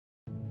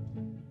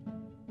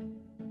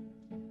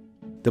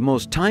The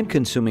most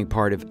time-consuming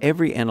part of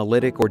every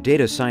analytic or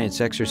data science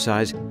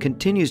exercise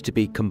continues to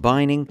be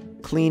combining,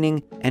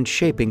 cleaning, and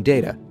shaping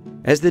data.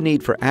 As the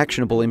need for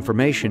actionable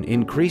information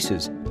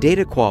increases,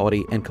 data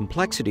quality and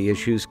complexity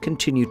issues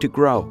continue to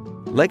grow.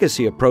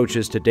 Legacy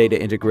approaches to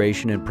data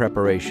integration and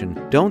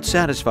preparation don't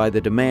satisfy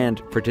the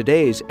demand for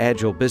today's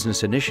agile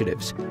business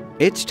initiatives.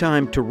 It's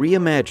time to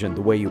reimagine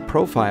the way you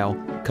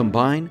profile,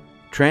 combine,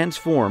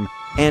 transform,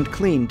 and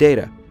clean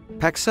data.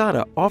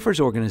 Paxata offers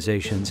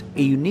organizations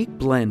a unique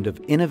blend of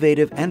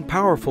innovative and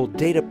powerful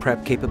data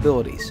prep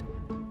capabilities.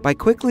 By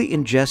quickly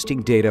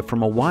ingesting data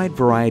from a wide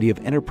variety of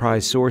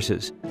enterprise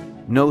sources,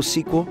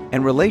 NoSQL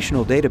and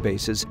relational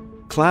databases,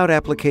 cloud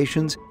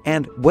applications,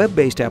 and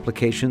web-based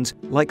applications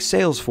like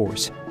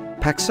Salesforce,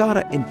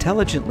 Paxata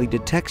intelligently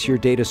detects your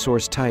data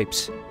source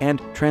types and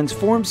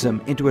transforms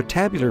them into a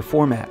tabular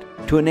format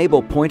to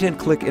enable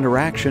point-and-click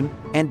interaction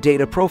and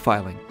data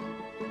profiling.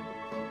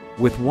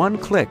 With one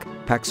click,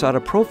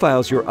 Paxata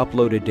profiles your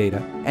uploaded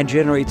data and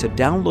generates a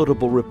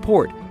downloadable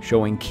report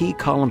showing key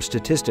column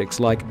statistics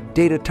like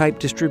data type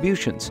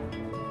distributions,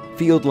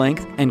 field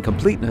length and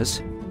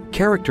completeness,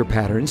 character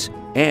patterns,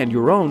 and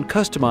your own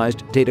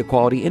customized data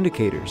quality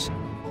indicators.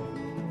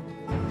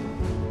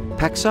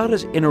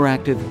 Paxata's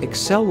interactive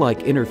Excel-like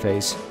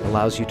interface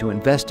allows you to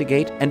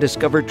investigate and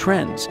discover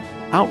trends,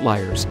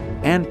 outliers,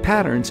 and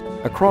patterns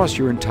across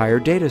your entire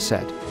data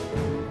set.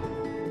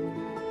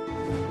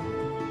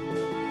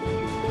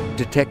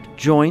 Detect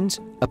joins,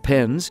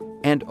 appends,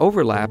 and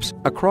overlaps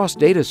across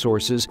data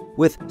sources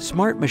with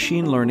smart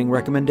machine learning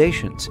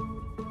recommendations.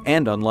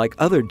 And unlike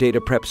other data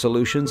prep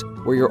solutions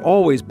where you're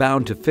always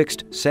bound to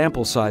fixed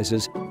sample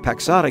sizes,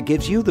 Paxata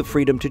gives you the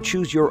freedom to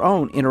choose your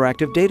own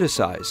interactive data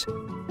size.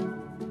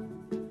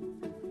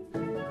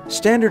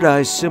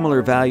 Standardize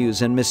similar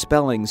values and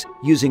misspellings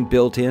using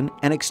built-in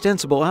and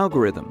extensible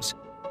algorithms.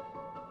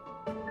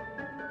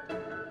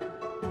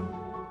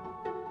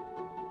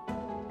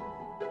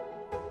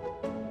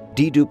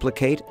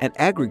 Deduplicate and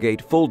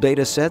aggregate full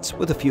data sets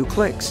with a few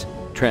clicks.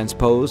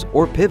 Transpose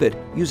or pivot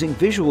using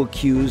visual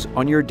cues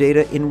on your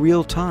data in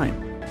real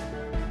time.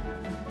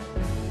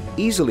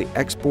 Easily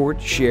export,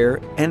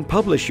 share, and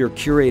publish your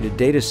curated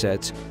data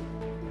sets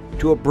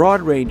to a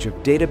broad range of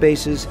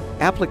databases,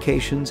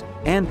 applications,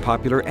 and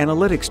popular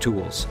analytics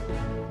tools.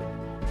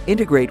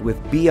 Integrate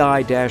with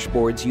BI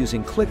dashboards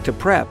using Click to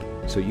Prep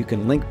so you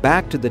can link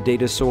back to the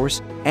data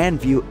source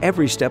and view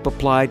every step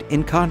applied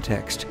in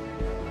context.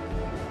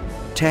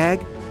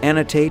 Tag,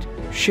 annotate,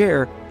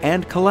 share,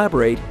 and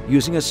collaborate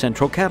using a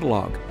central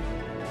catalog.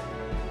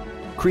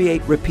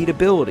 Create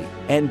repeatability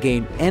and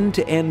gain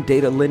end-to-end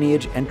data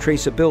lineage and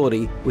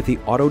traceability with the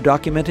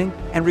auto-documenting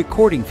and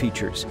recording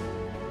features.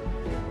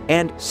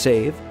 And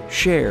save,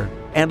 share,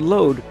 and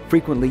load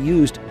frequently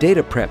used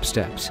data prep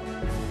steps.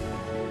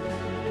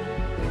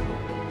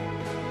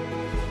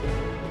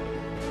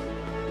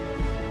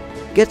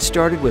 Get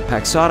started with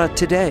Paxata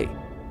today.